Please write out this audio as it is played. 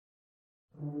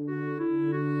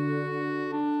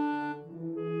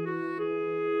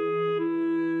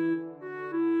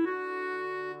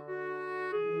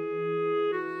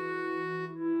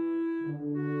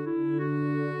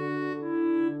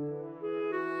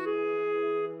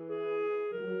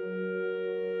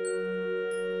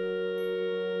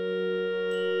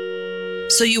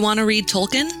So you want to read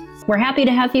Tolkien? We're happy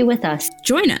to have you with us.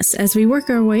 Join us as we work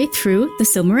our way through the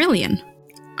Silmarillion.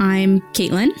 I'm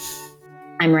Caitlin.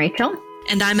 I'm Rachel.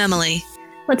 And I'm Emily.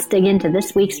 Let's dig into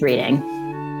this week's reading.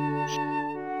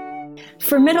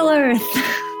 For Middle-earth.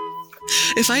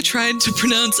 If I tried to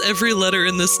pronounce every letter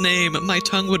in this name, my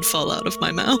tongue would fall out of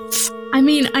my mouth. I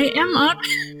mean, I am on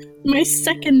my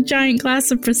second giant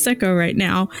glass of Prosecco right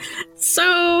now.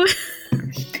 So...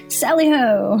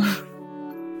 Sally-ho!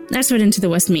 That's what Into the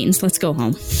West means. Let's go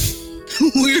home.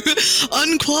 We're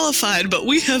unqualified, but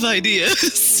we have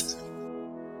ideas.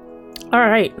 All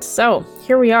right, so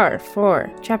here we are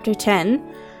for Chapter 10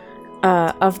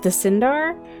 of the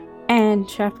Sindar, and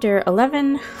Chapter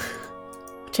 11,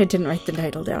 which I didn't write the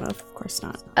title down of course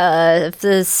not.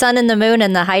 The Sun and the Moon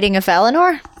and the Hiding of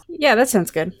Valinor? Yeah, that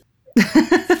sounds good.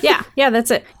 yeah,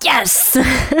 that's it. Yes!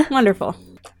 Wonderful.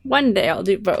 One day I'll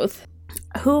do both.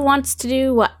 Who wants to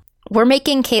do what? We're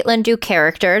making Caitlin do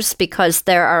characters because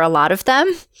there are a lot of them.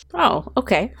 Oh,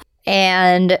 okay.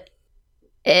 And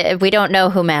we don't know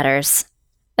who matters.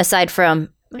 Aside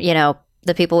from,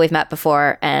 the people we've met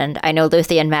before. And I know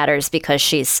Luthien matters because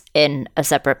she's in a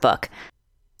separate book.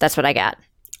 That's what I got.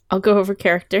 I'll go over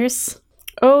characters.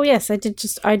 Oh, yes, I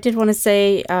did want to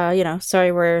say,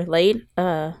 sorry we're late.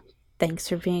 Thanks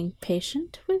for being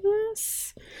patient with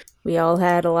us. We all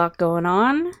had a lot going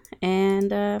on,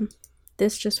 and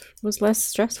this just was less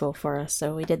stressful for us,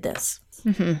 so we did this.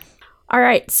 Mm-hmm. All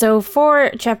right, so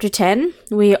for Chapter 10,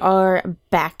 we are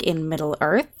back in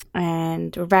Middle-earth,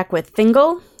 and we're back with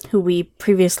Thingol, who we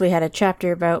previously had a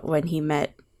chapter about when he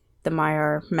met the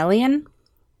Maiar Melian.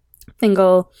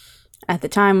 Thingol, at the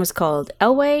time, was called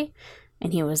Elwë,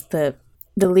 and he was the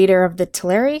leader of the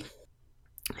Teleri,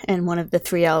 and one of the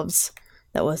three elves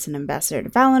that was an ambassador to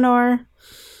Valinor,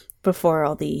 before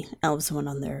all the elves went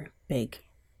on their big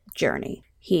journey.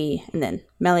 He, and then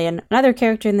Melian, another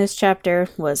character in this chapter,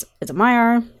 is a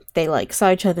Maiar. They,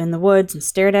 saw each other in the woods and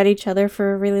stared at each other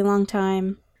for a really long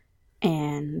time.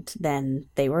 And then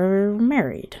they were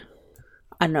married.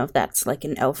 I don't know if that's,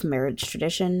 an elf marriage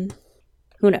tradition.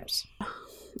 Who knows?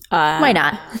 Why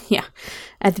not? Yeah.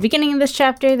 At the beginning of this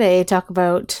chapter, they talk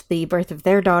about the birth of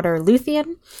their daughter,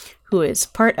 Luthien, who is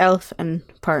part elf and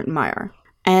part Maiar.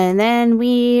 And then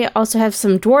we also have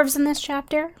some dwarves in this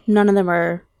chapter. None of them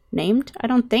are named, I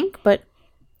don't think, but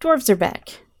dwarves are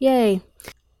back. Yay.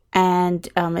 And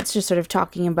it's just sort of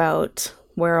talking about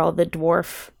where all the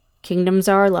dwarf kingdoms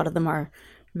are. A lot of them are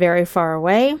very far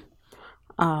away.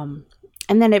 And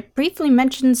then it briefly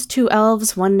mentions two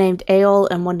elves, one named Eol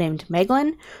and one named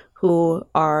Meglin, who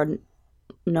are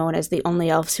known as the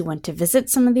only elves who went to visit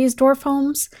some of these dwarf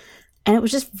homes. And it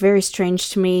was just very strange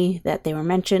to me that they were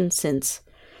mentioned, since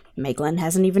Meglin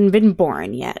hasn't even been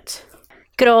born yet.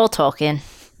 Good old Tolkien.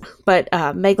 But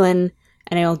Meglin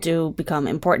and Eol do become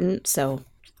important, so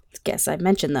I guess I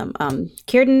mentioned them.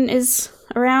 Círdan is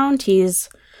around. He's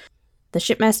the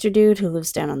shipmaster dude who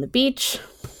lives down on the beach.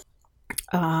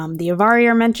 The Avari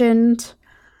are mentioned.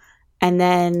 And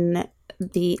then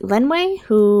the Lenwë,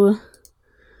 who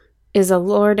is a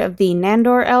lord of the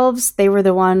Nandor elves. They were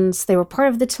part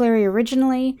of the Teleri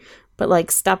originally,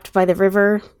 but stopped by the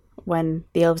river when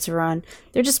the elves were on.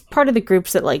 They're just part of the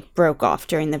groups that broke off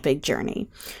during the big journey,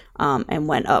 and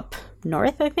went up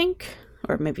north, I think,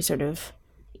 or maybe sort of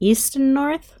east and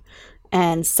north,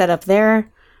 and set up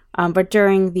there. But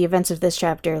during the events of this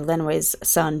chapter, Lenwë's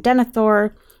son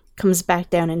Denethor comes back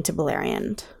down into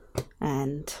Beleriand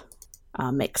and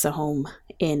makes a home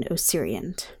in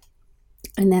Osiriand.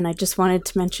 And then I just wanted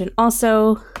to mention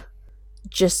also,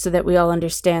 just so that we all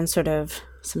understand sort of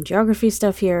some geography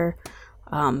stuff here,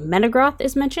 Menegroth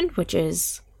is mentioned, which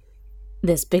is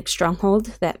this big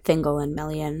stronghold that Thingol and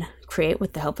Melian create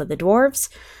with the help of the dwarves.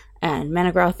 And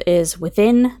Menegroth is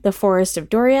within the forest of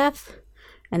Doriath.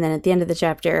 And then at the end of the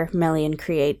chapter, Melian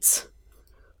creates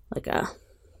a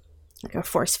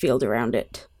force field around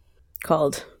it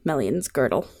called Melian's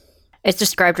Girdle. It's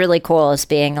described really cool as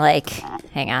being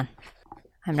hang on,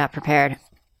 I'm not prepared.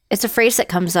 It's a phrase that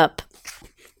comes up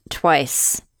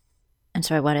twice, and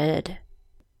so I wanted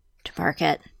to mark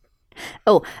it.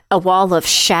 Oh, a wall of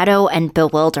shadow and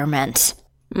bewilderment.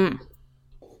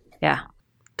 Yeah.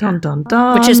 Dun dun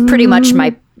dun. Which is pretty much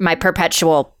my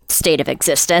perpetual state of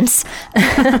existence.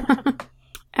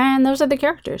 And those are the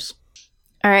characters.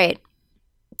 All right.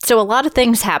 So a lot of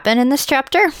things happen in this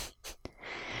chapter.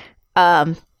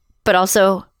 But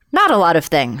also not a lot of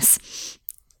things.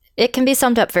 It can be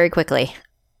summed up very quickly,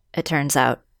 it turns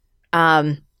out.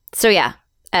 So yeah,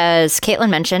 as Caitlin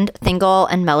mentioned, Thingol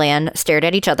and Melian stared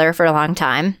at each other for a long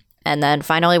time and then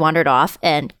finally wandered off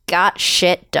and got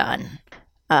shit done.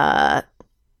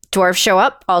 Dwarves show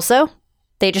up also.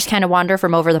 they just kind of wander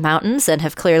from over the mountains and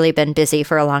have clearly been busy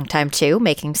for a long time too,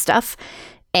 making stuff.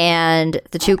 And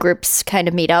the two groups kind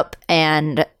of meet up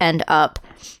and end up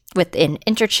with an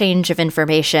interchange of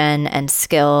information and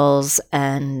skills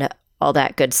and all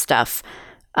that good stuff.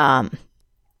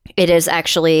 It is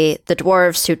actually the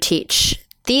dwarves who teach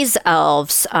these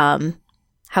elves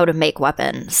how to make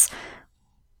weapons.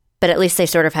 But at least they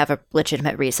sort of have a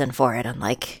legitimate reason for it,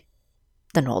 unlike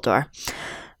the Noldor.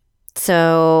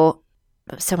 So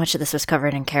much of this was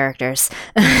covered in characters.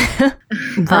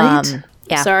 Right?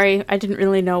 Yeah. Sorry, I didn't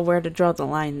really know where to draw the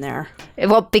line there.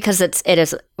 Well, because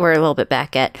we're a little bit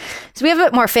back at. So we have a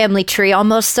bit more family tree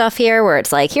almost stuff here, where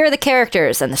it's like, here are the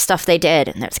characters and the stuff they did,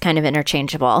 and it's kind of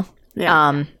interchangeable.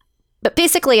 Yeah. But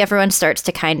basically everyone starts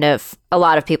to a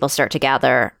lot of people start to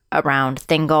gather around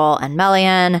Thingol and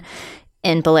Melian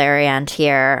in Beleriand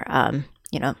here.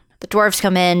 The dwarves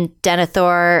come in,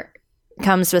 Denethor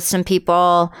comes with some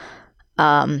people.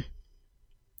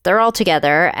 They're all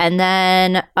together, and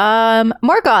then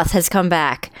Morgoth has come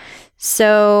back.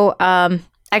 So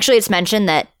actually it's mentioned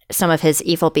that some of his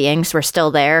evil beings were still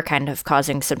there, kind of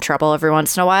causing some trouble every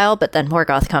once in a while, but then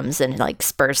Morgoth comes and like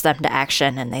spurs them to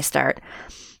action, and they start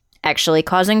actually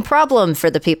causing problem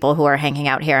for the people who are hanging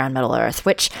out here on Middle-earth,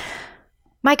 which,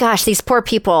 my gosh, these poor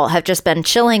people have just been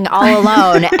chilling all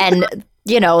alone, and,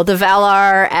 the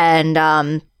Valar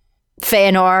and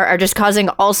Feanor are just causing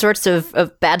all sorts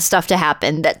of bad stuff to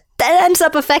happen that ends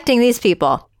up affecting these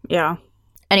people. Yeah.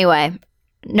 Anyway,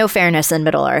 no fairness in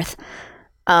Middle-earth.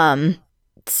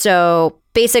 So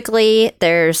basically,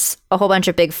 there's a whole bunch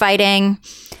of big fighting.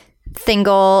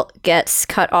 Thingol gets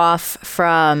cut off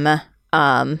from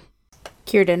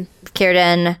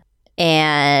Círdan,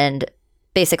 and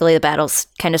basically the battle's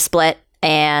kind of split,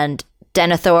 and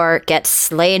Denethor gets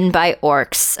slain by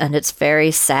orcs, and it's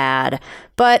very sad.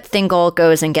 But Thingol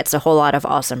goes and gets a whole lot of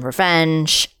awesome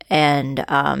revenge, and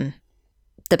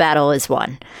the battle is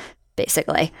won,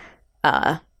 basically.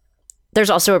 There's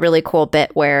also a really cool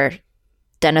bit where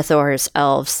Denethor's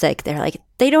elves,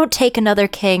 they don't take another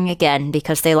king again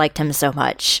because they liked him so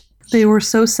much. They were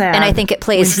so sad. And I think it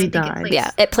plays, when he died.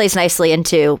 Yeah, it plays nicely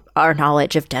into our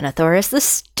knowledge of Denethor as the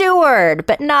steward,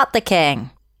 but not the king.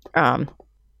 But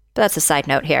that's a side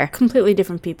note here. Completely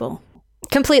different people.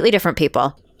 Completely different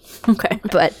people. Okay.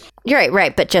 But you're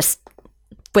right, but just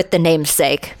with the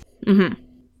namesake.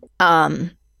 Mm-hmm.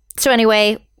 So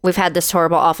anyway, we've had this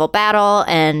horrible, awful battle,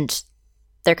 and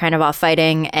they're kind of off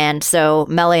fighting, and so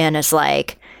Melian is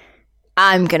like,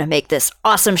 I'm going to make this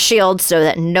awesome shield so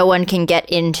that no one can get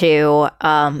into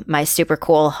my super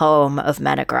cool home of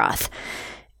Menegroth.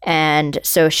 And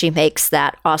so she makes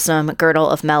that awesome girdle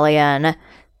of Melian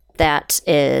that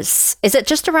is it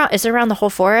just around, is it around the whole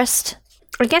forest?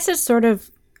 I guess it's sort of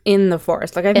in the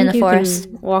forest. Like, I think in the forest.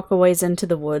 Can walk a ways into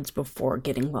the woods before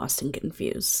getting lost and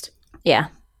confused. Yeah.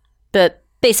 But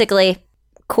basically,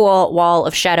 cool wall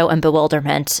of shadow and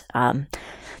bewilderment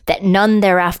that none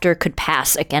thereafter could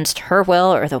pass against her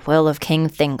will or the will of King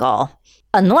Thingol,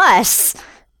 unless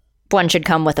one should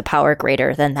come with a power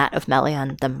greater than that of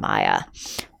Melian the Maya,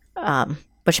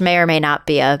 which may or may not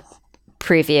be a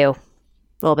preview, a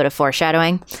little bit of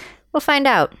foreshadowing. We'll find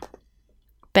out.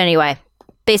 But anyway,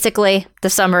 basically, the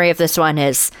summary of this one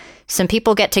is some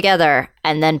people get together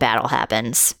and then battle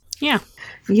happens. Yeah.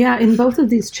 Yeah, in both of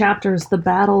these chapters, the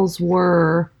battles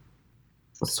were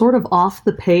sort of off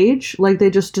the page. Like,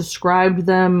 they just described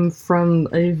them from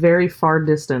a very far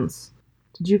distance.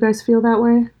 Did you guys feel that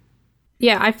way?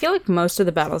 Yeah, I feel like most of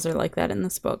the battles are like that in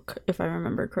this book, if I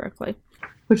remember correctly.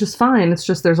 Which is fine. It's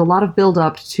just there's a lot of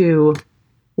build-up to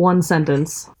one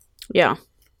sentence. Yeah.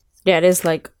 Yeah, it is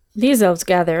like, these elves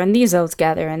gather, and these elves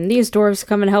gather, and these dwarves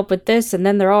come and help with this, and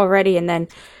then they're all ready, and then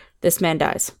this man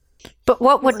dies. But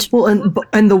what would... Well,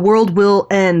 and the world will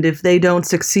end if they don't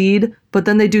succeed, but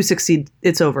then they do succeed,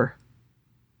 it's over.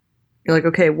 You're like,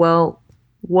 okay, well,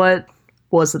 what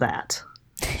was that?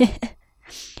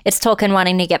 It's Tolkien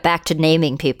wanting to get back to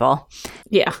naming people.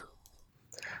 Yeah.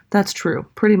 That's true,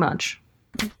 pretty much.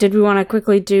 Did we want to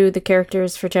quickly do the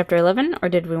characters for Chapter 11, or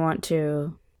did we want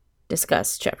to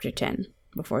discuss Chapter 10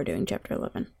 before doing Chapter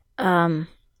 11? I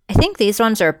think these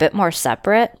ones are a bit more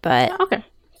separate, but... Okay.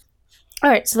 All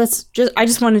right, so I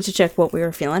just wanted to check what we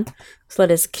were feeling. So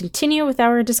let us continue with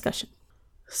our discussion.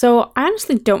 So I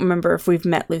honestly don't remember if we've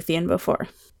met Luthien before.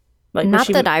 Like, not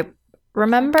that I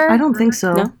remember. I don't think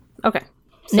so. No? Okay.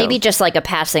 So, Maybe just like a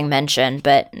passing mention,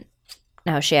 but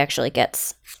no, she actually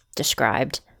gets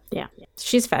described. yeah,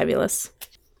 she's fabulous.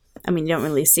 I mean, you don't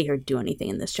really see her do anything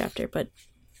in this chapter, but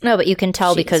No, but you can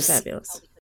tell she's because fabulous.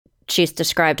 she's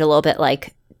described a little bit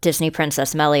like Disney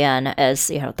Princess Melian as,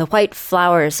 the white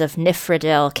flowers of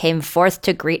Nifredil came forth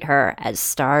to greet her as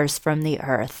stars from the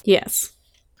earth. Yes.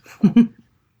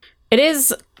 It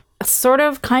is sort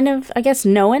of, kind of, I guess,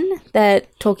 known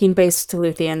that Tolkien based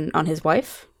Luthien on his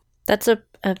wife. That's a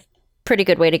pretty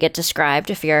good way to get described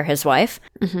if you're his wife.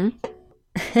 Mm-hmm.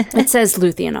 It says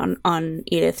Luthien on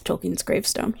Edith Tolkien's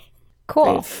gravestone.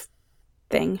 Cool. Grave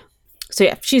thing. So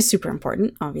yeah, she's super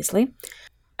important, obviously.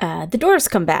 The dwarves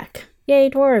come back. Yay,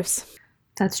 dwarves.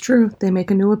 That's true. They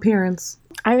make a new appearance.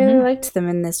 I really liked them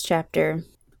in this chapter.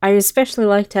 I especially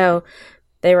liked how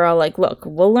they were all like, look,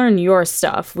 we'll learn your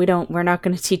stuff. We're not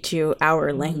going to teach you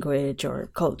our language or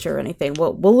culture or anything.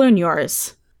 We'll learn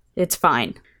yours. It's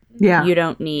fine. Yeah. You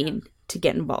don't need to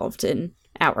get involved in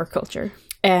our culture.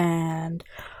 And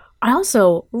I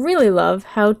also really love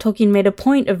how Tolkien made a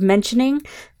point of mentioning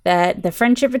that the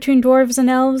friendship between dwarves and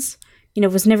elves,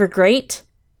 was never great.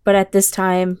 But at this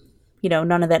time,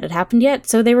 none of that had happened yet.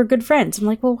 So they were good friends. I'm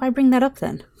like, well, why bring that up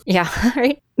then? Yeah,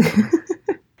 right?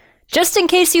 Just in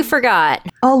case you forgot.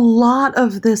 A lot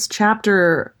of this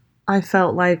chapter, I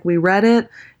felt like we read it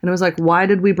and it was like, why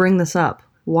did we bring this up?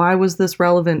 Why was this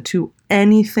relevant to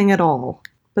anything at all?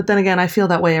 But then again, I feel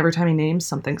that way every time he names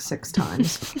something 6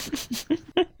 times.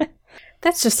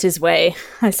 That's just his way,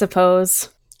 I suppose.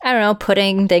 I don't know,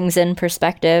 putting things in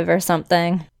perspective or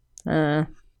something.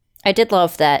 I did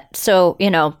love that. So,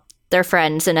 they're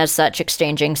friends and as such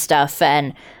exchanging stuff.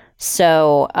 And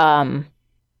so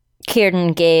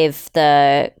Círdan gave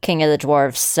the King of the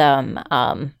Dwarves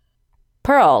some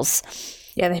pearls.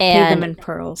 Yeah, they paid them in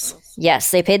pearls.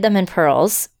 Yes, they paid them in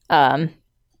pearls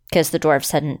because the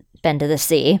dwarves hadn't been to the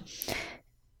sea.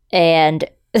 And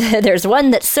there's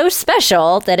one that's so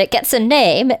special that it gets a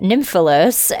name,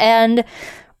 Nymphalos, and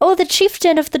the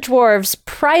chieftain of the dwarves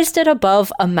prized it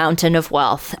above a mountain of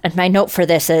wealth. And my note for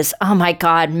this is, oh my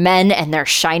god, men and their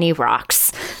shiny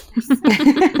rocks.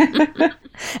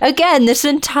 Again, this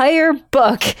entire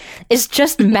book is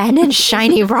just men and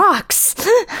shiny rocks.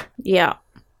 Yeah.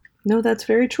 No, that's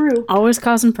very true. Always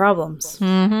causing problems.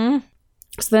 Mm-hmm.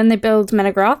 So then they build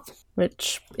Menegroth,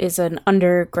 which is an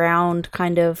underground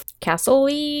kind of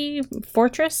castle-y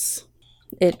fortress.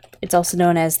 It's also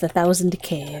known as the Thousand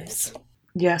Caves.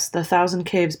 Yes, the 1,000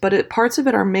 Caves, but parts of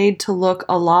it are made to look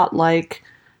a lot like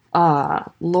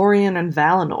Lorien and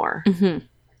Valinor. Mm-hmm.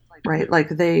 Right? Like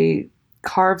they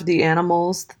carved the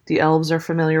animals the elves are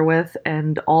familiar with,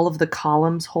 and all of the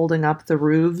columns holding up the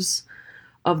roofs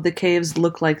of the caves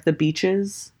look like the beach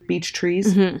trees.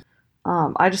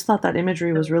 Mm-hmm. I just thought that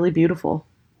imagery was really beautiful.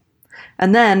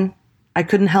 And then I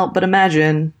couldn't help but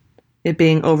imagine it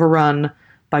being overrun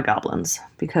by goblins,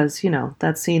 because,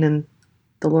 that scene in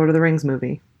the Lord of the Rings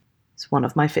movie is one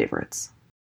of my favorites.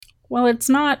 Well, it's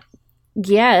not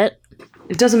yet.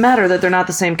 It doesn't matter that they're not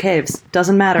the same caves.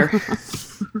 Doesn't matter.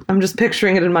 I'm just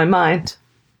picturing it in my mind.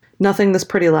 Nothing this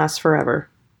pretty lasts forever.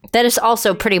 That is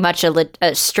also pretty much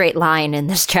a straight line in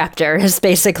this chapter, is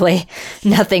basically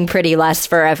nothing pretty lasts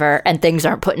forever, and things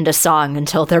aren't put into song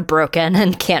until they're broken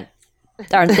and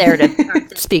aren't there to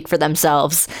speak for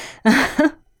themselves.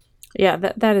 Yeah,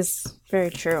 that is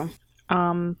very true.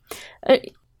 Tolkien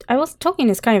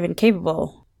is kind of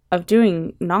incapable of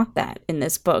doing not that in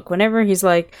this book. Whenever he's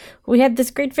like, we had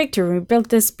this great victory, we built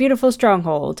this beautiful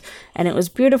stronghold, and it was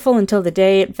beautiful until the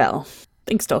day it fell.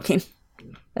 Thanks, Tolkien.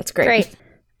 That's great. Great.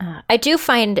 I do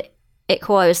find it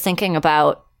cool. I was thinking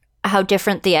about how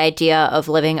different the idea of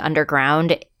living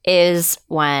underground is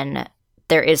when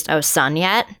there is no sun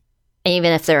yet.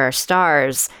 Even if there are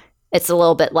stars, it's a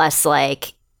little bit less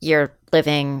like you're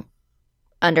living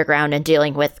underground and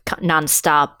dealing with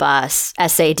nonstop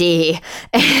SAD,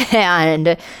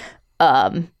 and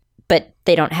but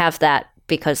they don't have that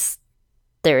because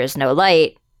there is no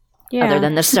light other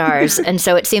than the stars, and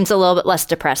so it seems a little bit less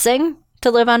depressing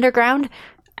to live underground.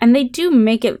 And they do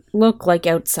make it look like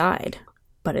outside,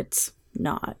 but it's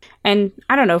not. And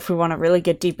I don't know if we want to really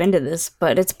get deep into this,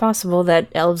 but it's possible that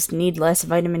elves need less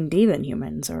vitamin D than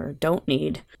humans, or don't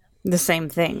need the same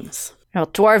things. Well,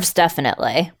 dwarves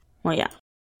definitely. Well, yeah.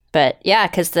 But yeah,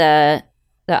 because the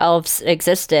elves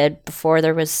existed before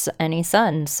there was any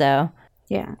sun, so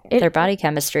yeah, their body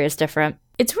chemistry is different.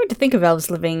 It's weird to think of elves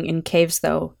living in caves,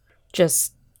 though,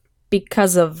 just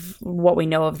because of what we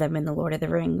know of them in The Lord of the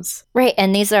Rings. Right,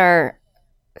 and these are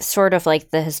sort of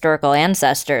like the historical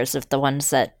ancestors of the ones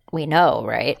that we know,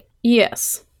 right?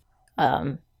 Yes.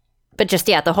 But just,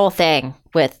 the whole thing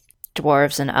with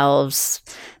dwarves and elves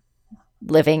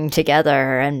living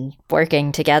together and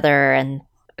working together and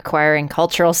acquiring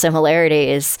cultural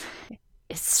similarities,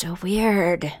 it's so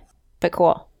weird, but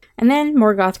cool. And then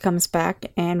Morgoth comes back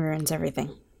and ruins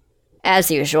everything. As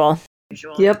usual.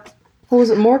 Yep. Well, was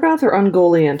it Morgoth or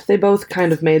Ungoliant? They both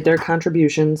kind of made their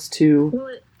contributions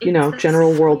to,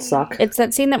 general world suck. It's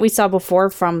that scene that we saw before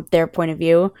from their point of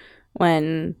view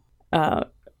when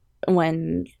Ungoliant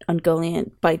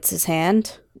bites his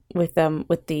hand with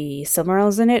the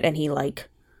Silmarils in it, and he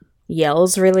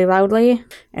yells really loudly,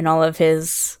 and all of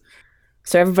his,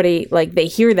 so everybody they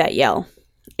hear that yell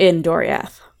in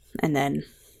Doriath, and then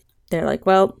they're like,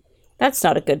 well, that's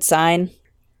not a good sign.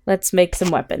 Let's make some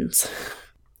weapons.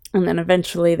 And then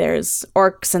eventually there's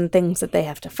orcs and things that they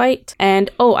have to fight. And,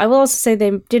 I will also say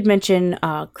they did mention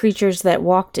creatures that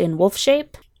walked in wolf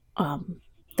shape.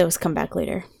 Those come back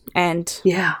later. And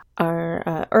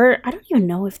are I don't even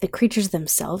know if the creatures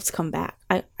themselves come back.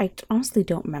 I honestly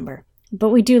don't remember. But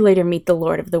we do later meet the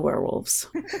Lord of the Werewolves.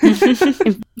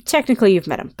 Technically you've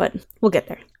met him, but we'll get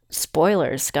there.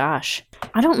 Spoilers, gosh.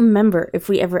 I don't remember if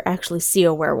we ever actually see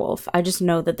a werewolf. I just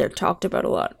know that they're talked about a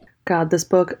lot. God, this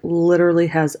book literally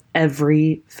has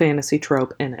every fantasy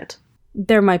trope in it.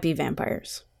 There might be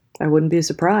vampires. I wouldn't be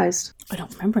surprised. I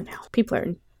don't remember now.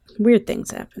 Weird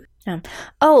things happen.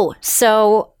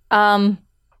 So,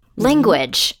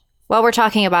 language. While we're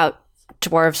talking about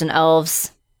dwarves and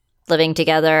elves living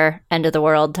together, end of the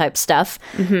world type stuff,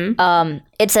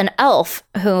 it's an elf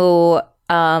who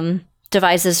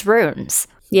devises runes.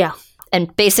 Yeah.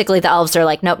 And basically the elves are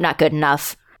like, nope, not good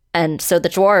enough. And so the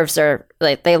dwarves are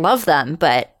they love them,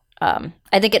 but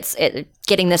I think it's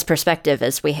getting this perspective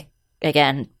as we,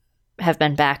 again, have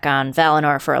been back on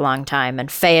Valinor for a long time and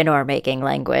Feanor making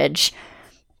language.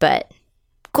 But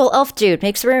cool elf dude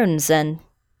makes runes and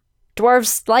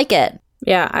dwarves like it.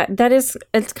 Yeah,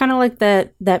 it's kind of like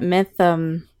that myth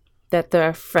that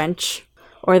the French,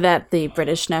 or that the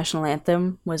British national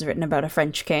anthem was written about a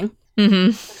French king.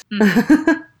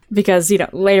 Mm-hmm. Because,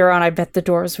 later on, I bet the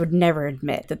dwarves would never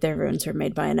admit that their runes were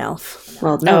made by an elf.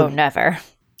 Well, no. Never.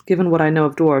 Given what I know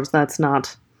of dwarves, that's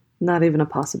not even a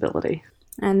possibility.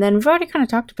 And then we've already kind of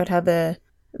talked about how the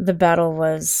battle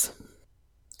was...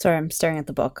 Sorry, I'm staring at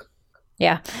the book.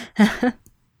 Yeah.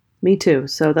 Me too,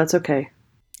 so that's okay.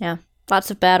 Yeah.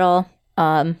 Lots of battle.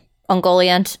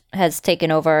 Ungoliant has taken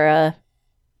over a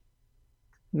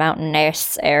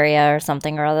mountainous area or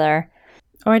something or other.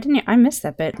 Oh, I missed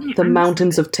that bit. The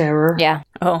Mountains of Terror. Yeah.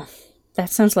 Oh,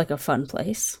 that sounds like a fun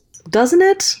place. Doesn't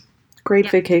it? Great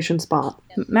vacation spot.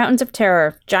 Mountains of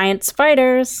Terror. Giant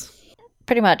spiders.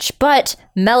 Pretty much. But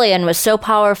Melian was so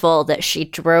powerful that she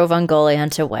drove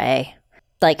Ungoliant away.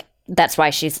 That's why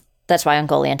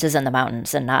Ungoliant is in the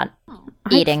mountains and not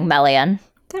eating Melian.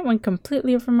 That went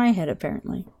completely over my head,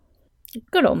 apparently.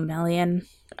 Good old Melian.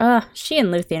 She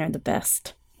and Luthien are the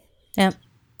best. Yep.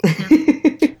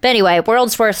 But anyway,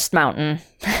 world's worst mountain.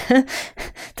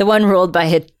 The one ruled by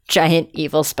a giant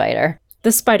evil spider.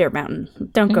 The Spider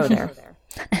Mountain. Don't go there.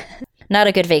 Not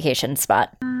a good vacation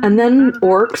spot. And then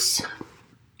orcs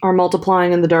are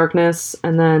multiplying in the darkness,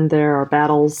 and then there are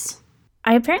battles.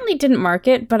 I apparently didn't mark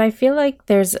it, but I feel like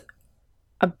there's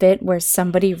a bit where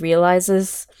somebody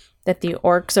realizes that the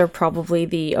orcs are probably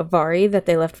the Avari that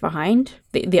they left behind,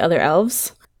 the other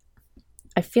elves.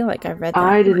 I feel like I read that.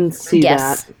 I didn't see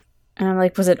that. And I'm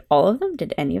like, was it all of them?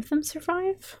 Did any of them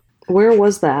survive? Where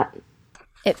was that?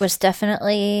 It was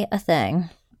definitely a thing.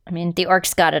 I mean, the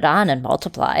orcs got it on and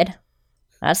multiplied.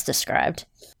 That's described.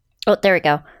 Oh, there we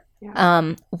go.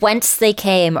 Yeah. Whence they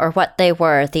came or what they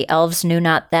were, the elves knew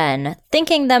not then,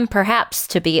 thinking them perhaps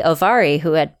to be Avari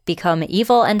who had become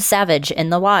evil and savage in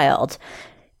the wild,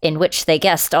 in which they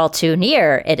guessed all too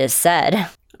near, it is said.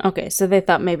 Okay, so they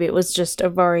thought maybe it was just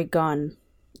Avari gone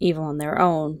evil on their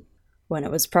own, when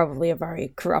it was probably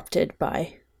Avari corrupted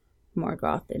by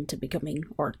Morgoth into becoming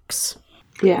orcs.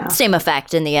 Yeah. Same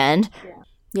effect in the end.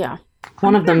 Yeah.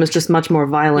 One of them is just much more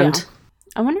violent. Yeah.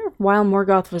 I wonder if while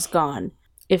Morgoth was gone,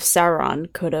 if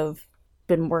Sauron could have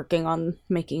been working on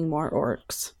making more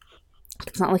orcs.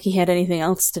 It's not like he had anything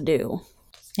else to do.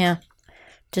 Yeah.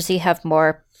 Does he have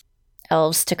more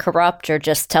elves to corrupt, or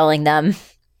just telling them,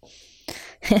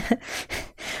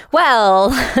 well,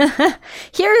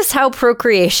 here's how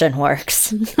procreation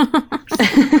works.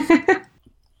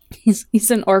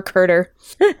 He's an orc herder.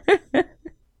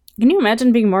 Can you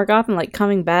imagine being Morgoth and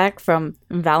coming back from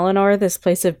Valinor, this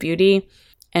place of beauty,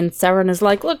 and Sauron is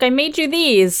like, look, I made you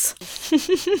these.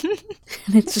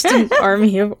 And it's just an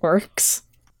army of orcs.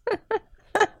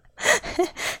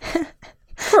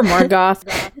 Poor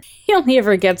Morgoth. He only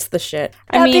ever gets the shit.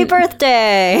 Happy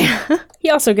birthday! He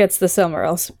also gets the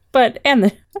Silmarils, and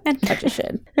a bunch of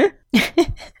shit.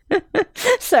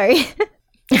 Sorry.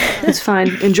 It's fine.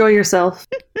 Enjoy yourself.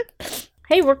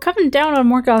 Hey, we're coming down on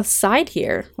Morgoth's side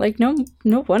here. No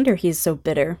wonder he's so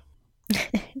bitter.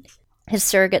 His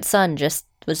surrogate son just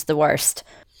was the worst.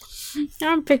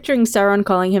 I'm picturing Sauron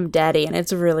calling him daddy, and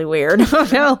it's really weird. Oh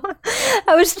no,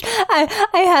 I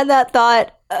had that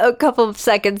thought a couple of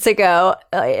seconds ago,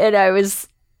 and I was,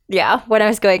 when I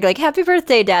was going like "Happy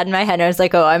birthday, Dad" in my head, I was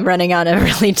like, oh, I'm running on a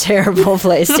really terrible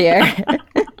place here.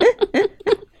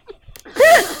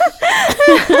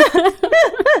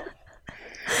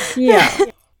 Yeah.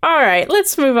 All right,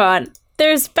 let's move on.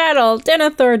 There's battle.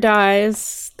 Denethor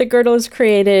dies. The girdle is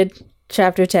created.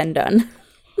 Chapter 10 done.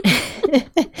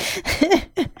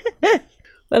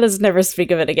 Let us never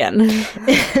speak of it again.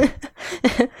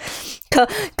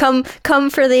 Come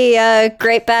for the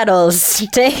great battles.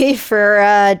 Stay for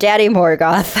Daddy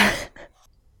Morgoth.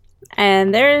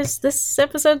 And there's this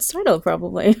episode's title,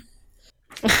 probably.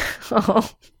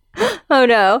 Oh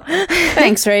no.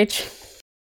 Thanks, Rach.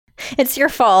 It's your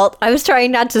fault. I was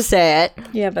trying not to say it.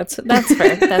 Yeah, that's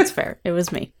fair. That's fair. It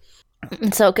was me.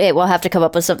 It's okay. We'll have to come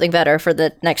up with something better for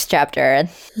the next chapter and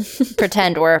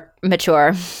pretend we're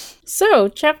mature. So,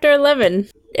 chapter 11.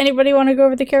 Anybody want to go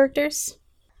over the characters?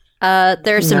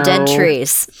 There's some dead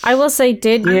trees. I will say,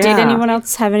 did anyone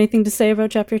else have anything to say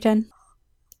about chapter 10?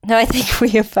 No, I think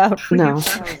we about... No,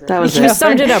 that was You it.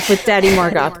 summed it up with Daddy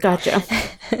Morgoth. Gotcha.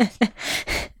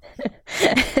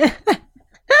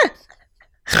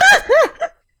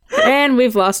 And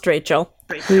we've lost Rachel.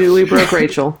 We broke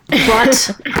Rachel.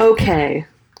 But, okay.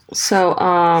 So,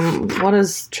 what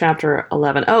is chapter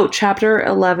 11? Oh, chapter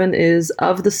 11 is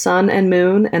Of the Sun and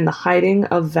Moon and the Hiding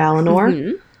of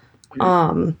Valinor.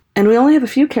 Mm-hmm. And we only have a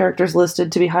few characters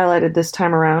listed to be highlighted this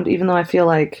time around, even though I feel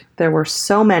like there were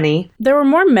so many. There were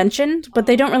more mentioned, but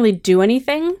they don't really do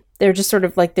anything. They're just sort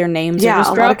of like their names. Yeah, are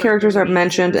just a lot of characters are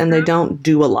mentioned and they don't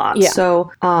do a lot. Yeah.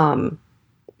 So,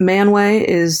 Manwë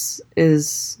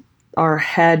is our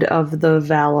head of the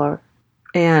Valar,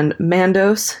 and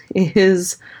Mandos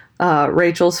is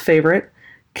Rachel's favorite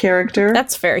character.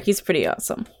 That's fair. He's pretty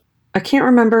awesome. I can't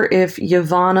remember if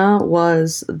Yavanna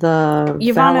was the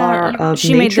Valar of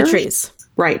she nature. Made the trees.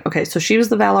 Right, okay, so she was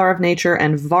the Valar of nature,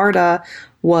 and Varda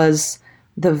was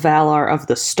the Valar of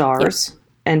the stars,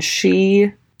 and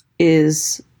she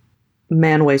is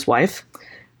Manwë's wife.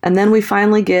 And then we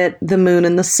finally get the moon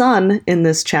and the sun in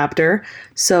this chapter.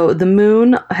 So the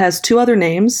moon has two other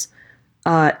names,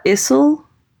 Isil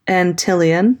and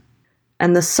Tilion.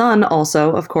 And the sun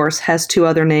also, of course, has two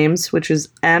other names, which is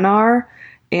Anar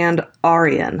and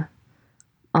Arian.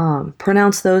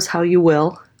 Pronounce those how you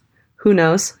will. Who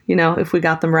knows, if we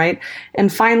got them right.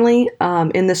 And finally,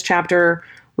 in this chapter,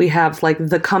 we have like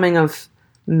the coming of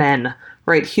men,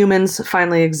 right? Humans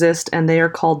finally exist, and they are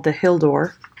called the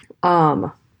Hildor.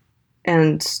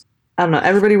 And I don't know,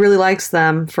 everybody really likes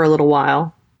them for a little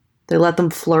while. They let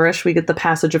them flourish. We get the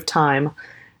passage of time.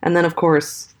 And then, of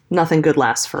course, nothing good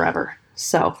lasts forever.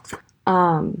 So,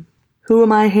 who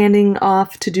am I handing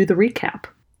off to do the recap?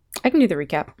 I can do the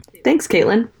recap. Thanks,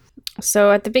 Caitlin.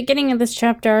 So at the beginning of this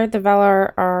chapter, the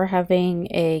Valar are having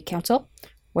a council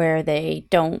where they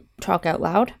don't talk out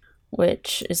loud,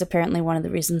 which is apparently one of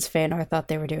the reasons Feanor thought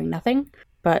they were doing nothing.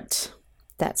 But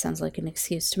that sounds like an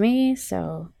excuse to me,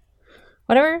 so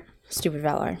whatever. Stupid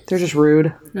Valar. They're just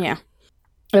rude. Yeah.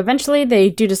 Eventually, they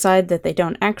do decide that they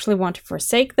don't actually want to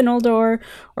forsake the Noldor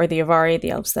or the Avari,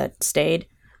 the elves that stayed.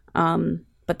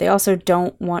 But they also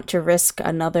don't want to risk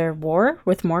another war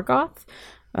with Morgoth,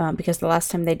 because the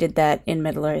last time they did that in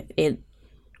Middle-earth, it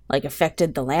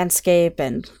affected the landscape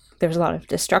and there was a lot of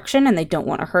destruction, and they don't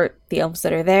want to hurt the elves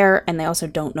that are there, and they also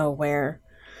don't know where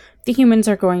the humans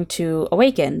are going to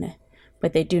awaken,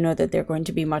 but they do know that they're going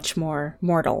to be much more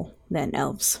mortal than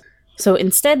elves. So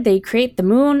instead, they create the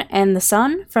moon and the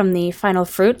sun from the final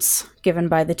fruits given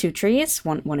by the two trees,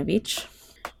 one of each.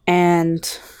 And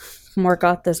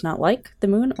Morgoth does not like the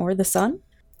moon or the sun.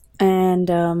 And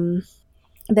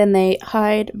then they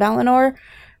hide Valinor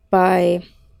by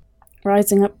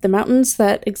rising up the mountains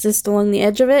that exist along the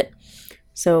edge of it.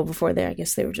 So before there, I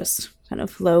guess they were just kind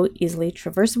of low, easily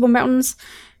traversable mountains.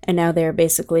 And now they're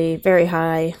basically very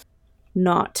high,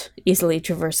 not easily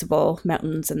traversable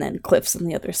mountains, and then cliffs on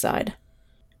the other side.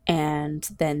 And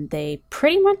then they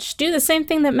pretty much do the same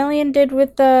thing that Melian did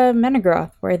with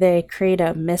Menegroth, where they create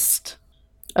a mist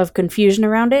of confusion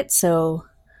around it, so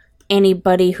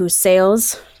anybody who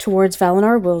sails towards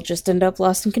Valinor will just end up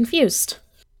lost and confused.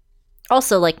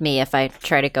 Also like me if I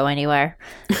try to go anywhere.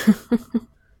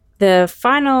 The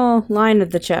final line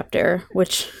of the chapter,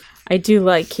 which I do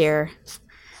like here,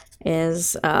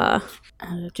 is and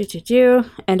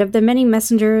of the many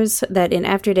messengers that in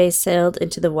after days sailed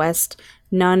into the west,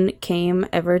 none came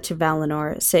ever to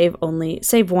Valinor,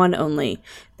 save one only,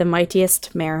 the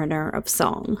mightiest mariner of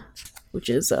song, which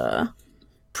is a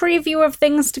preview of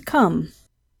things to come.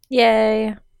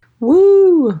 Yay.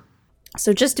 Woo!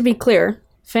 So just to be clear,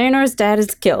 Feanor's dad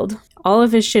is killed. All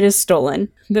of his shit is stolen.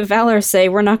 The Valor say,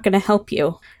 we're not going to help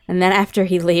you. And then after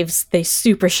he leaves, they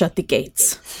super shut the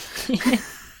gates.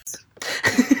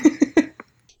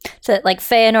 So, like,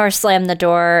 Feanor slammed the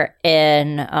door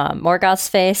in Morgoth's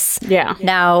face. Yeah.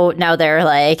 Now they're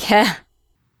like,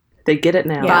 They get it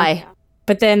now. bye.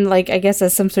 But then, like, I guess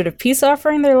as some sort of peace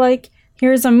offering, they're like,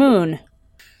 here's a moon.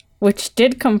 Which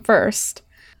did come first.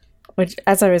 Which,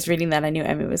 as I was reading that, I knew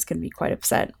Emmy was going to be quite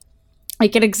upset.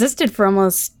 Like, it existed for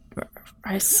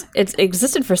it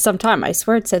existed for some time. I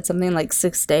swear it said something like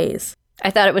 6 days. I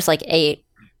thought it was like 8.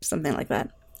 Something like that.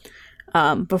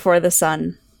 Before the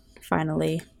sun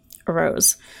finally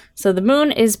arose. So the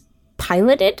moon is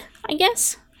piloted, I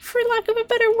guess, for lack of a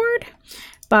better word,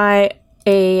 by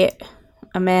a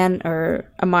man or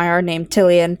a Maiar named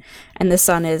Tilion, and the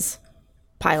sun is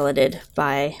piloted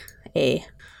by a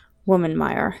woman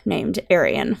Maiar named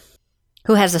Arian.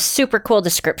 Who has a super cool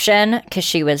description, because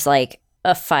she was like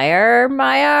a fire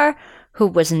Maiar who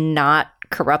was not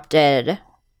corrupted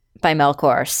by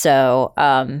Melkor. So,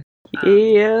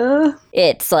 Yeah.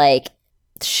 it's like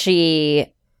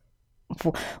she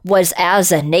was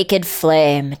as a naked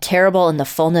flame, terrible in the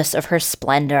fullness of her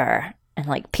splendor. And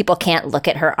like people can't look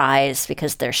at her eyes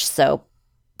because they're so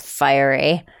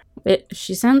fiery.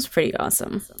 She sounds pretty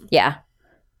awesome. Yeah.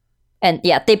 And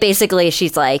yeah,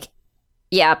 she's like,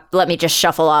 yeah, let me just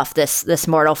shuffle off this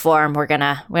mortal form. We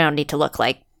don't need to look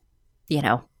like,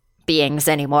 beings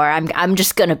anymore. I'm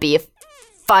just gonna be a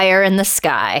fire in the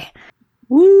sky.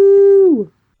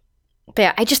 Woo! But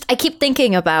yeah, I keep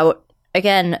thinking about,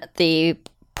 again, the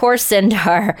poor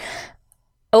Sindar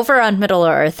over on Middle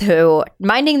Earth who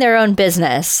minding their own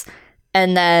business,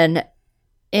 and then,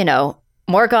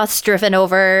 Morgoth's driven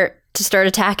over to start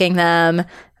attacking them.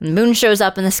 The moon shows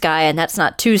up in the sky, and that's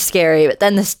not too scary, but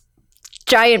then this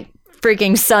giant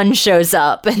freaking sun shows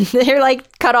up, and they're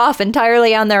like cut off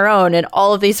entirely on their own, and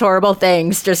all of these horrible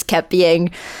things just kept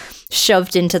being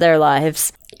shoved into their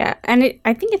lives. Yeah, and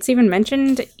I think it's even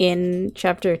mentioned in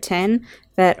chapter 10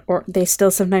 that they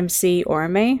still sometimes see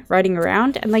Orome riding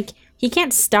around, and like he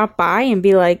can't stop by and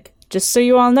be like, just so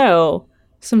you all know,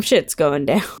 some shit's going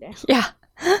down. Yeah.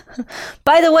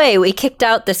 By the way, we kicked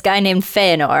out this guy named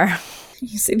Feanor.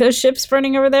 You see those ships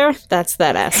burning over there? That's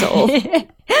that asshole.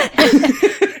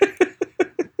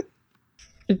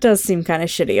 It does seem kind of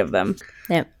shitty of them.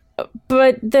 Yeah.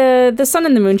 But the Sun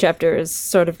and the Moon chapter is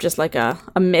sort of just like a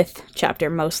myth chapter,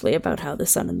 mostly about how the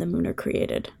Sun and the Moon are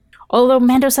created. Although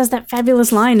Mandos has that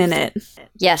fabulous line in it.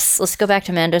 Yes, let's go back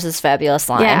to Mandos' fabulous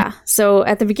line. Yeah, so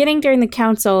at the beginning during the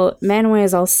council, Manwë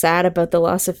is all sad about the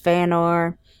loss of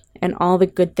Feanor and all the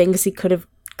good things he could have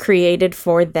created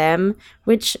for them,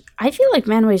 which I feel like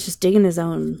Manwë is just digging his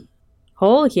own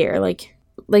hole here.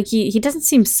 Like he doesn't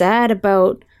seem sad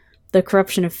about the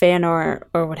corruption of Feanor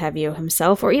or what have you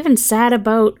himself, or even sad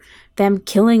about them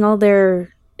killing all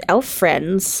their elf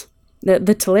friends, the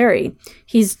Teleri.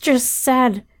 He's just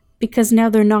sad because now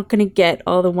they're not going to get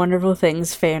all the wonderful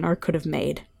things Feanor could have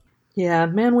made. Yeah,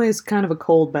 Manwë's kind of a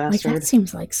cold bastard. Like, that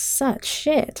seems like such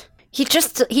shit. He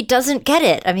doesn't get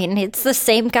it. I mean, it's the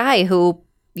same guy who,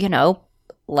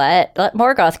 let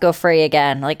Morgoth go free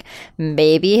again. Like,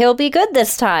 maybe he'll be good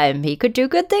this time. He could do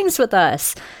good things with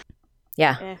us.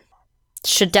 Yeah.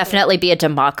 Should definitely be a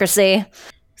democracy.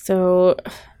 So,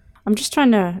 I'm just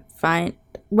trying to find...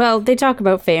 Well, they talk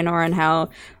about Feanor and how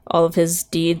all of his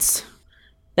deeds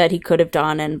that he could have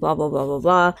done and blah, blah, blah, blah,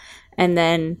 blah. And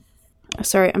then...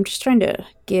 Sorry, I'm just trying to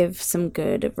give some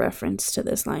good reference to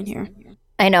this line here.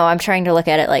 I know, I'm trying to look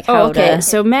at it like how to...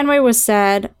 So Manwë was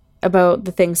sad about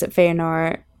the things that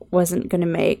Feanor wasn't going to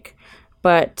make.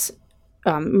 But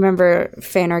remember,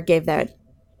 Feanor gave that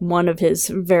one of his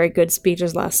very good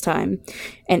speeches last time.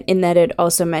 And in that it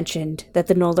also mentioned that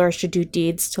the Noldor should do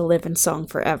deeds to live in song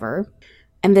forever.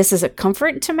 And this is a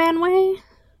comfort to Manwë,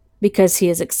 because he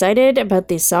is excited about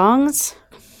these songs.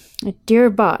 Dear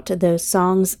bought, those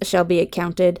songs shall be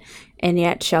accounted, and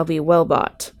yet shall be well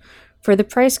bought. For the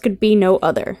price could be no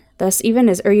other. Thus even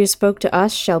as Uryu spoke to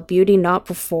us, shall beauty not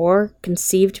before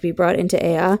conceived to be brought into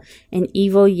Ea, and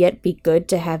evil yet be good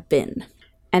to have been.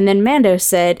 And then Mandos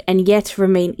said, and yet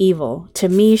remain evil. To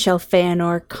me shall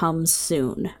Feanor come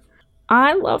soon.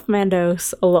 I love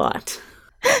Mandos a lot.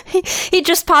 He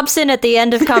just pops in at the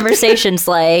end of conversations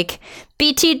like,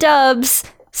 BT dubs,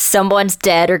 someone's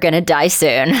dead or gonna die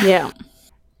soon. Yeah.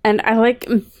 And I like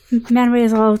Manwë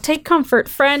is all, take comfort,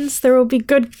 friends. There will be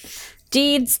good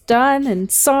deeds done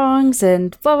and songs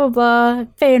and blah, blah, blah.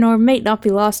 Feanor may not be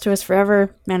lost to us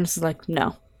forever. Manwë is like,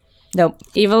 no. Nope.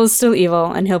 Evil is still evil,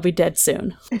 and he'll be dead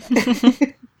soon.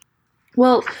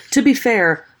 Well, to be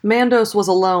fair, Mandos was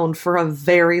alone for a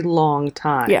very long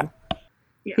time. Yeah.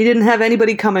 He didn't have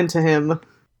anybody coming to him.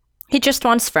 He just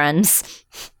wants friends.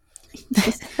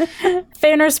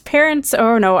 Feanor's parents,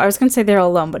 oh no, I was going to say they're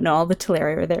all alone, but no, all the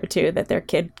Teleri were there too, that their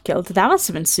kid killed. That must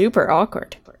have been super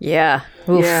awkward. Yeah.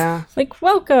 Oof. Yeah. Like,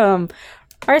 welcome.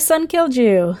 Our son killed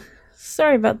you.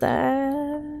 Sorry about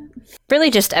that.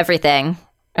 Really just everything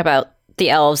about the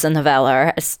elves and the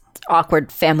Valar. It's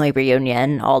awkward family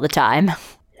reunion all the time.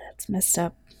 That's messed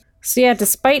up. So yeah,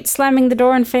 despite slamming the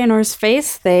door in Feanor's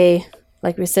face, they,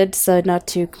 like we said, decided not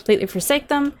to completely forsake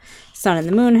them. Sun and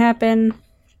the moon happen.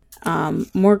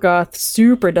 Morgoth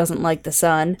super doesn't like the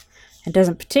sun, and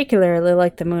doesn't particularly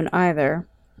like the moon either.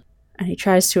 And he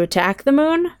tries to attack the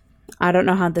moon. I don't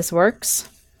know how this works,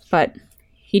 but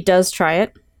he does try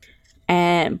it.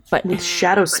 But With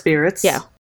shadow spirits. yeah,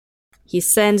 he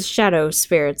sends shadow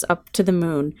spirits up to the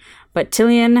moon, but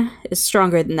Tilion is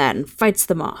stronger than that and fights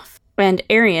them off. And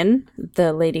Arian,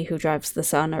 the lady who drives the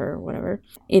sun or whatever,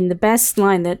 in the best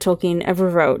line that Tolkien ever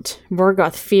wrote,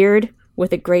 Morgoth feared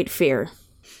with a great fear.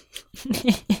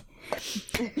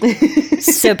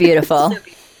 So beautiful.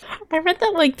 I read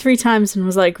that like 3 times and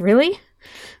was like, really?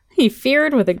 He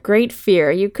feared with a great fear.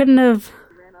 You couldn't have...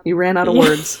 He ran out of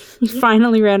words. You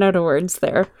finally ran out of words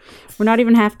there. We're not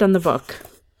even half done the book.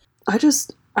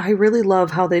 I really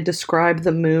love how they describe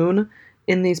the moon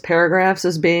in these paragraphs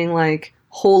as being like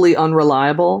wholly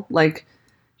unreliable. Like,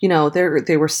 you know,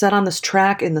 they were set on this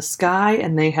track in the sky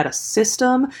and they had a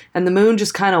system and the moon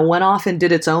just kind of went off and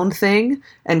did its own thing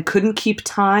and couldn't keep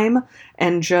time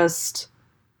and just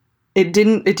it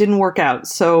didn't work out.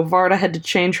 So Varda had to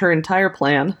change her entire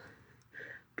plan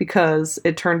because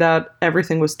it turned out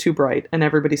everything was too bright and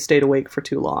everybody stayed awake for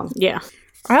too long. Yeah.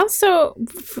 I also,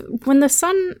 when the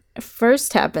sun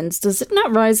first happens, does it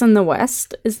not rise in the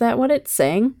west? Is that what it's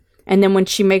saying? And then when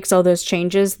she makes all those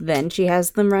changes, then she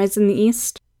has them rise in the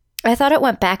east? I thought it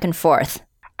went back and forth.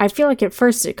 I feel like at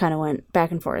first it kind of went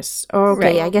back and forth. Oh,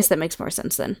 okay, Right. I guess that makes more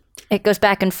sense then. It goes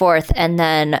back and forth, and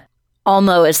then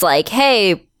Ulmo is like,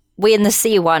 hey, we in the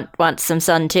sea want some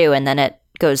sun too, and then it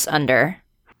goes under.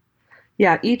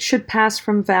 Yeah, each should pass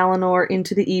from Valinor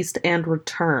into the east and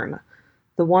return.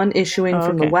 The one issuing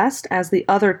from the Okay. west as the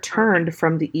other turned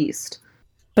from the east.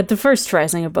 But the first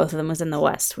rising of both of them was in the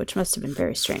west, which must have been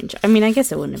very strange. I mean, I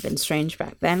guess it wouldn't have been strange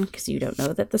back then, because you don't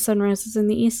know that the sun rises in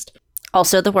the east.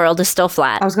 Also, the world is still I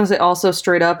flat. was going to say also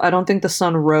straight up, I don't think the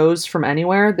sun rose from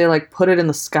anywhere. They like put it in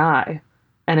the sky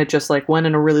and it just like went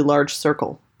in a really large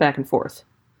circle back and forth.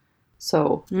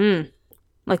 So,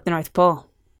 Like the North Pole.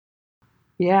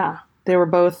 yeah, they were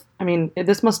both, I mean,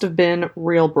 this must have been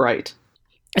real bright,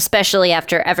 Especially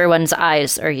after everyone's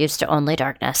eyes are used to only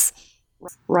darkness.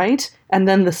 right? And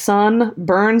then the sun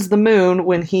burns the moon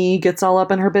when he gets all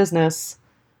up in her business.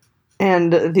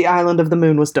 And the island of the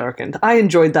moon was darkened. I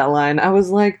enjoyed that line. I was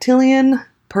like, Tilion,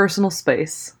 personal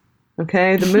space.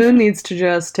 Okay? The moon needs to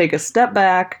just take a step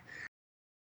back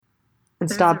and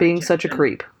stop being such a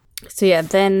creep. So yeah,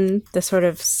 then the sort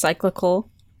of cyclical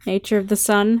nature of the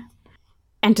sun,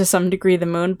 and to some degree the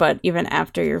moon, but even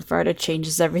after your Varda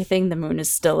changes everything, the moon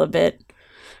is still a bit...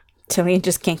 Tilion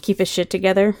just can't keep his shit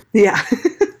together. Yeah.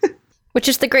 Which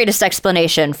is the greatest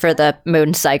explanation for the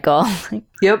moon cycle.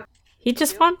 Yep. He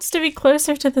just wants to be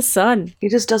closer to the sun. He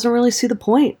just doesn't really see the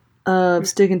point of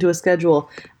sticking to a schedule.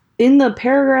 In the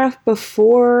paragraph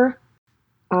before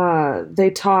they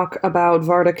talk about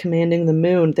Varda commanding the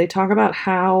moon, they talk about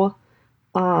how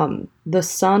the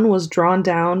sun was drawn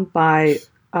down by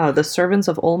the servants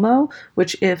of Ulmo,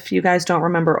 which, if you guys don't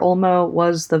remember, Ulmo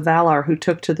was the Valar who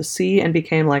took to the sea and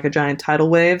became like a giant tidal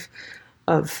wave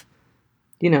of,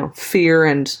 you know, fear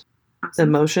and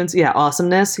emotions. Yeah,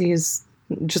 awesomeness. He's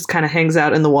just kind of hangs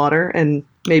out in the water and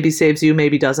maybe saves you,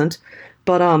 maybe doesn't.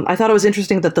 But I thought it was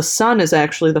interesting that the sun is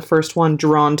actually the first one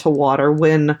drawn to water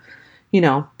when, you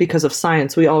know, because of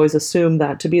science, we always assume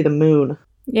that to be the moon.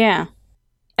 Yeah.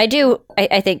 I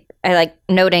think I like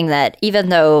noting that even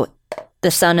though the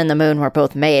sun and the moon were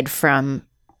both made from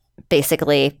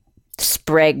basically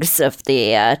sprigs of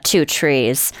the 2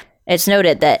 trees, it's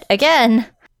noted that, again,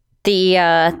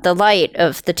 the light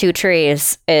of the 2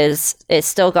 trees is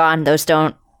still gone. Those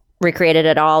don't recreate it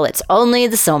at all. It's only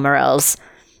the Silmarils.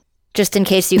 Just in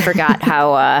case you forgot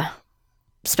how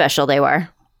special they were.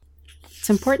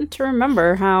 It's important to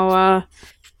remember how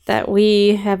that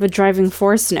we have a driving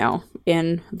force now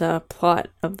in the plot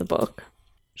of the book.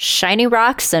 Shiny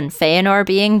rocks and Feanor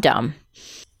being dumb.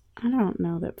 I don't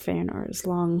know that Feanor is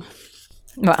long.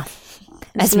 Well,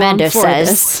 as is long Mando for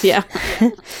says, this. Yeah.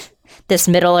 this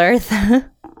Middle Earth.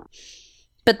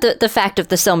 But the fact of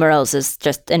the Silmarils is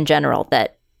just in general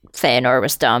that Feanor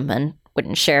was dumb and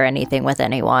wouldn't share anything with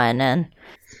anyone. And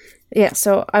Yeah,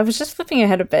 so I was just flipping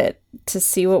ahead a bit to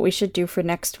see what we should do for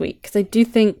next week. Because I do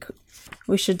think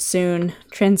we should soon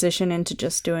transition into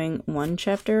just doing one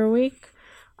chapter a week.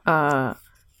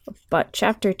 But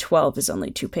chapter 12 is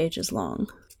only 2 pages long.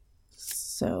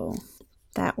 So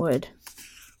that would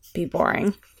be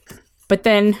boring. But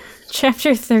then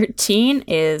chapter 13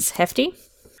 is hefty.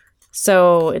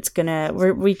 So it's gonna,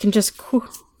 we can do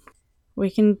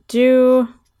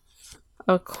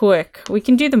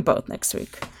them both next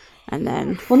week. And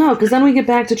then, Well, no, because then we get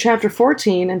back to chapter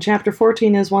 14, and chapter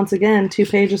 14 is once again 2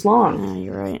 pages long.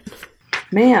 you're right.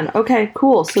 Man, okay,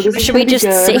 cool. So this is should gonna we just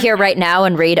be good. sit here right now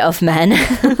and read Of Men?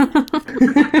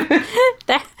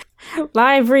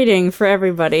 Live reading for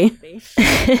everybody.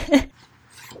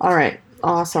 All right,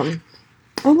 awesome.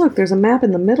 Oh, look, there's a map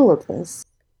in the middle of this.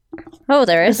 Oh,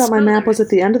 there I is. thought my map was at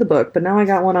the end of the book, but now I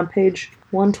got one on page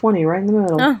 120 right in the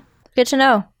middle. Oh, good to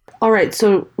know. All right,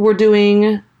 so we're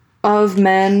doing Of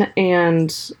Men and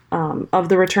Of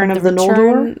the Return of the Noldor.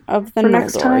 Return of the for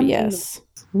next Noldor, time? yes.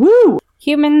 Woo!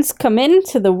 Humans come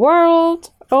into the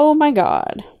world. Oh my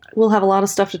god. We'll have a lot of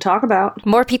stuff to talk about.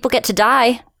 More people get to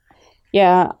die.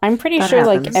 Yeah, I'm pretty That sure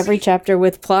like happens. every chapter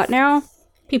with plot now,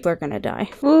 people are gonna die.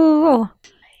 Ooh.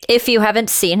 If you haven't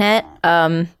seen it,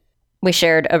 we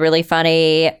shared a really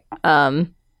funny,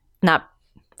 not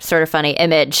sort of funny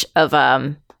image of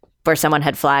where someone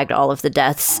had flagged all of the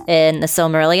deaths in the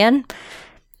Silmarillion.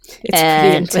 It's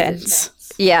And- pretty intense.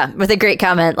 Yeah, with a great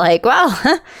comment like, well,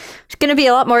 it's going to be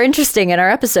a lot more interesting in our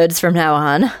episodes from now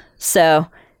on. So,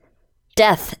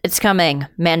 death, it's coming.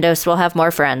 Mandos will have more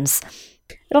friends.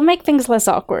 It'll make things less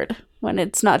awkward when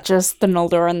it's not just the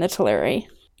Noldor and the Teleri.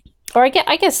 Or I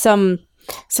guess some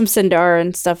Sindar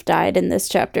and stuff died in this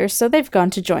chapter, so they've gone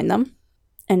to join them.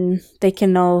 And they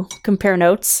can all compare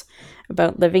notes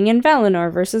about living in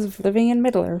Valinor versus living in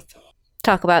Middle-earth.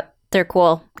 Talk about their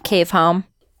cool cave home.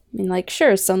 I mean, like,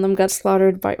 sure, some of them got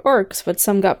slaughtered by orcs, but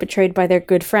some got betrayed by their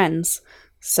good friends.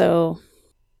 So,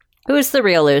 Who's the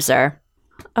real loser?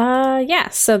 yeah,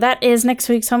 so that is next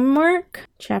week's homework.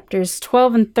 Chapters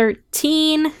 12 and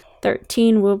 13.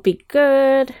 13 will be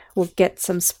good. We'll get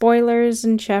some spoilers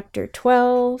in chapter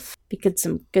 12. Be good,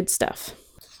 some good stuff.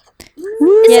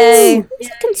 Yay. Is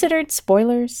it considered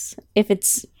spoilers if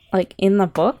it's, like, in the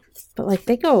book? But, like,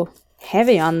 they go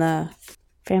heavy on the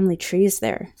family trees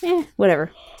there.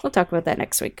 Whatever. We'll talk about that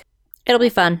next week. It'll be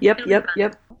fun. Yep.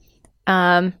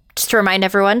 Just to remind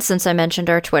everyone, since I mentioned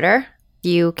our Twitter,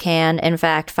 you can, in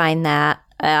fact, find that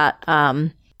at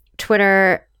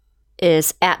Twitter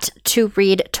is at To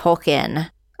Read Tolkien.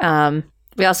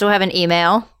 We also have an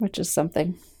email, Which is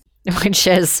something. which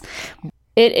is,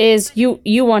 It is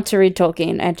you want to read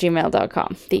Tolkien at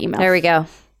gmail.com, the email. there we go.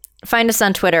 Find us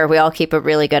on Twitter. We all keep a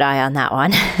really good eye on that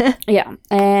one. Yeah,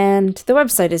 and the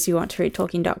website is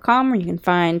youwanttoreadtolkien.com, where you can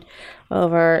find all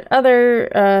of our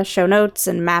other show notes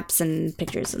and maps and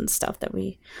pictures and stuff that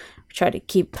we try to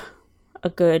keep a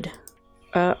good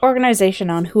organization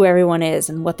on who everyone is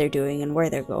and what they're doing and where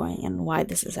they're going and why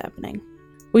this is happening.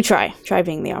 We try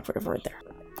being the operative word there.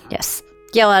 Yes.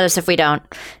 Yell at us if we don't.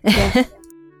 All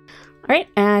right,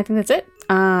 and I think that's it.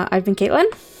 I've been Caitlin.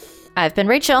 I've been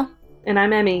Rachel. And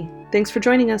I'm Emmy. Thanks for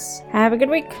joining us. Have a good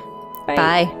week. Bye.